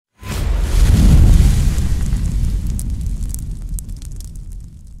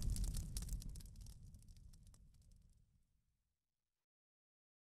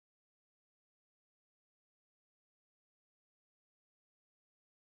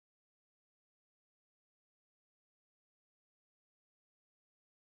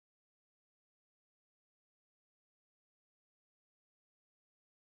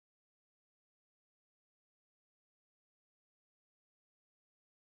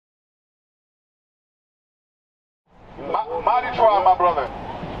tribe, my brother.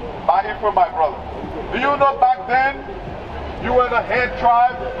 By Ephraim, my brother. Do you know back then, you were the head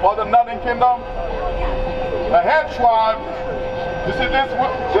tribe of the Northern Kingdom? The head tribe, you see this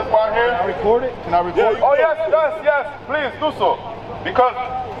right here? Can I record it? Can I record it? Oh yes, yes, yes, please do so. Because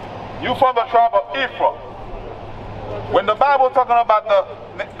you from the tribe of Ephraim. When the Bible is talking about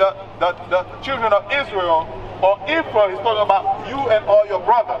the children of Israel, or Ephraim, he's talking about you and all your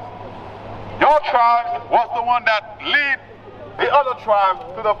brothers. Your tribe was the one that lead the other tribes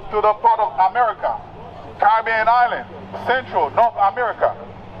to the part of America, Caribbean island, Central, North America.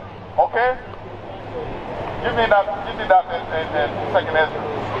 Okay? Give me that in second Ezra.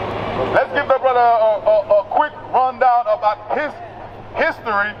 Let's give the brother a quick rundown about his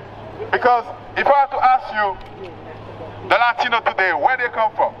history, because if I had to ask you, the Latino today, where they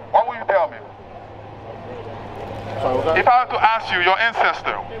come from, what will you tell me? If I were to ask you, your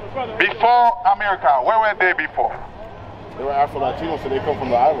ancestor, before America, where were they before? They were Afro-Latinos, so they come from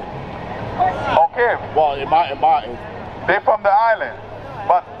the island. Okay. Well, they're from the island.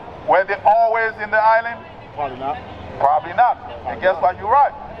 But were they always in the island? Probably not. Probably not. And guess what? You're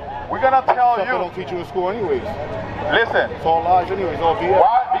right. We're going to tell you. They don't teach you in school anyways. Listen. It's all lies anyways, all BS.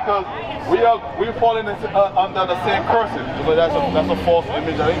 Why? Because we're falling under the same curses. But that's a false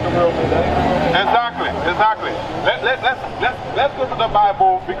image. That ain't the real thing. Exactly. Let's go to the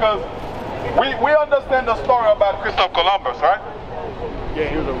Bible, because we understand the story about Christopher Columbus, right? Yeah,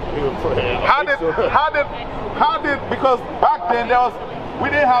 he was How did, because back then we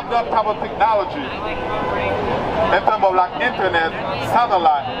didn't have that type of technology in terms of like internet,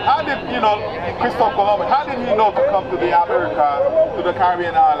 satellite. How did, Christopher Columbus, how did he know to come to the Americas, to the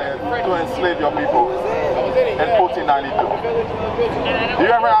Caribbean islands, to enslave your people in 1492? Do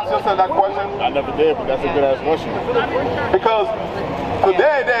you ever ask yourself that question? I never did, but that's a good ass question. Because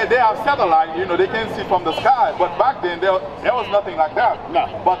today they have satellite, they can see from the sky, but back then there was nothing like that. No.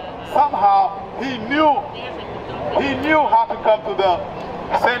 But somehow he knew how to come to the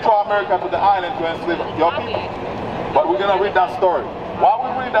Central America, to the island, to enslave your people. But we're going to read that story. While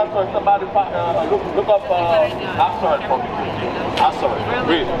we read that story, somebody look up Asaph for me. Asaph,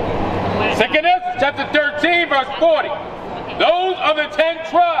 read. 2 Ezra chapter 13, verse 40. Those of the 10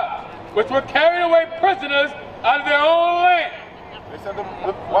 tribes which were carried away prisoners out of their own land.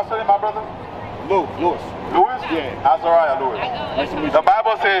 What's the name, my brother? Lewis. Lewis? Yeah. Azariah Lewis. The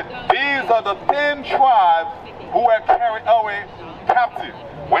Bible says these are the 10 tribes who were carried away captive.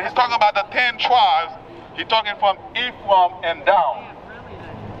 When he's talking about the 10 tribes, he's talking from Ephraim and down.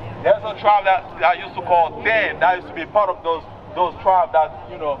 There's a tribe that I used to call Dan. That used to be part of those tribes that,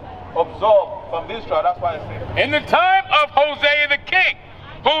 absorbed from this tribe. That's why I say. In the time of Hosea the king,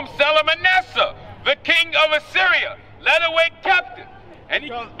 whom Salmanasseh, the king of Assyria, led away captive. And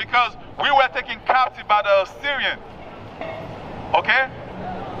because we were taken captive by the Assyrians. Okay?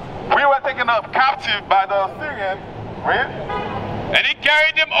 We were taken captive by the Assyrians. Right? And he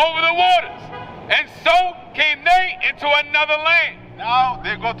carried them over the waters. And so came they into another land. Now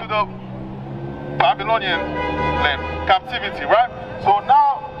they go to the Babylonian land, captivity, right? So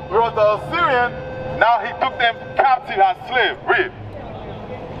now it was the Assyrian, now he took them captive as slaves. Read.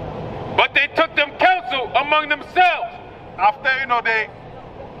 But they took them counsel among themselves. After,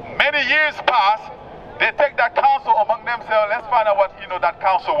 many years passed, they take that counsel among themselves. Let's find out what, that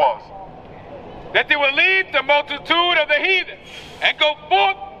counsel was. That they will leave the multitude of the heathen and go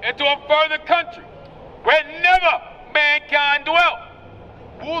forth into a further country where never mankind dwelt.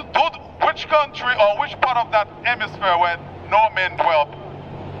 Which country or which part of that hemisphere where no man dwelt?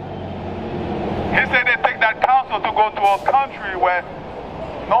 He said they take that counsel to go to a country where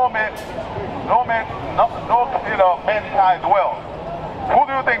no mankind dwelt. Who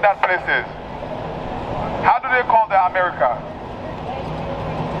do you think that place is? How do they call the America?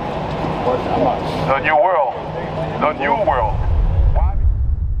 The New World. The New World.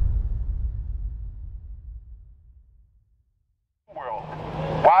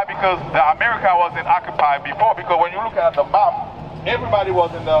 Why? Because the America wasn't occupied before. Because when you look at the map, everybody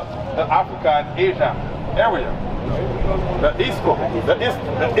was in the Africa and Asia area. The East Coast, the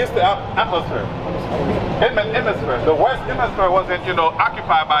Eastern Hemisphere. The West Hemisphere wasn't,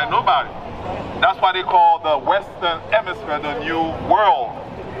 occupied by nobody. That's why they call the Western Hemisphere the New World.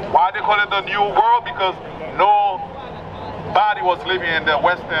 Why they call it the New World? Because nobody was living in the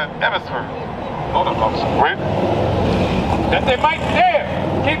Western Hemisphere. Right? That they might dare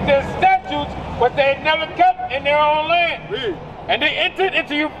keep their statutes, but they had never kept in their own land. Read. And they entered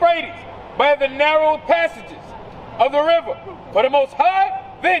into Euphrates by the narrow passages of the river. For the Most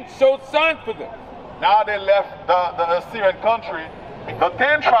High then showed signs for them. Now they left the Assyrian country the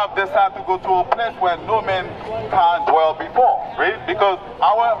 10 tribes decided to go to a place where no man can dwell before, right? Because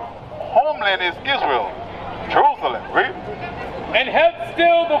our homeland is Israel, Jerusalem, right? And held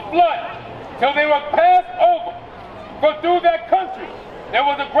still the flood till they were passed over. For through that country there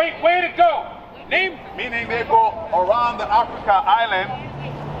was a great way to go. Meaning they go around the Africa island,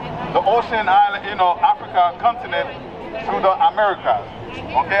 the ocean island, Africa continent through the Americas.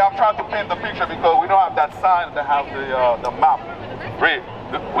 Okay, I'm trying to paint the picture because we don't have that sign that has the map. Read.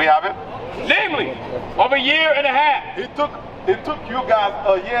 We have it? Namely, of a year and a half. It took you guys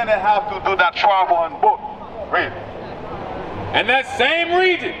a year and a half to do that travel on boat. Read. And that same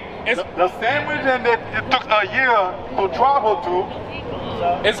region is the same region that it took a year to travel to.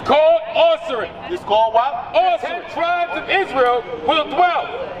 It's called Asaph. It's called what? Asaph. 10 tribes of Israel will dwell,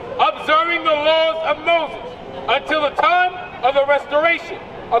 observing the laws of Moses, until the time of the restoration,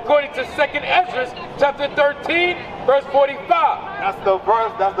 according to 2nd Ezra, chapter 13, verse 45. That's the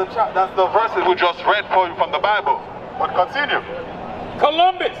verse. That's the verses we just read for you from the Bible. But continue.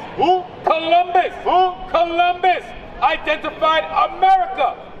 Columbus. Who? Columbus. Who? Columbus identified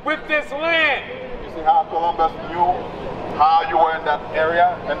America with this land. You see how Columbus knew how you were in that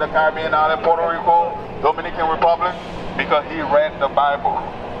area, in the Caribbean island, Puerto Rico, Dominican Republic? Because he read the Bible.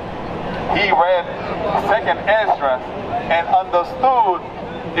 He read 2nd Ezra and understood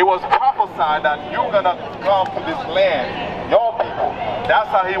it was prophesied that you're going to come to this land, your people. That's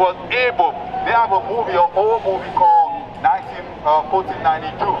how he was able. They have a movie, an old movie called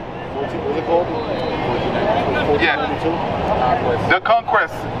 1492. What's it called? Yeah. The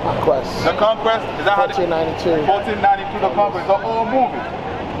Conquest. The Conquest. Is that 1492. 1492, The Conquest. The old movie.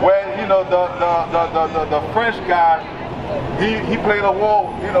 Where, the French guy, he played a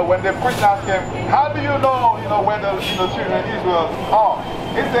role, when the French asked him, how do you know, where the children of Israel are?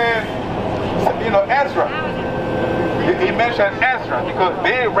 He said, Ezra. He mentioned Ezra because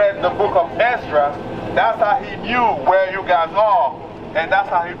they read the book of Ezra. That's how he knew where you guys are. And that's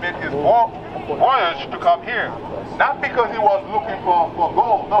how he made his voyage to come here. Not because he was looking for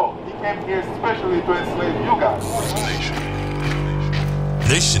gold, no. He came here especially to enslave you guys.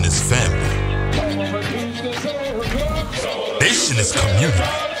 Nation is family. Nation is community.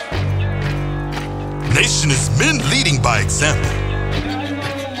 Nation is men leading by example.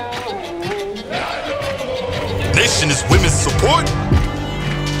 Nation is women's support.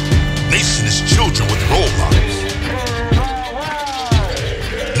 Nation is children with role models.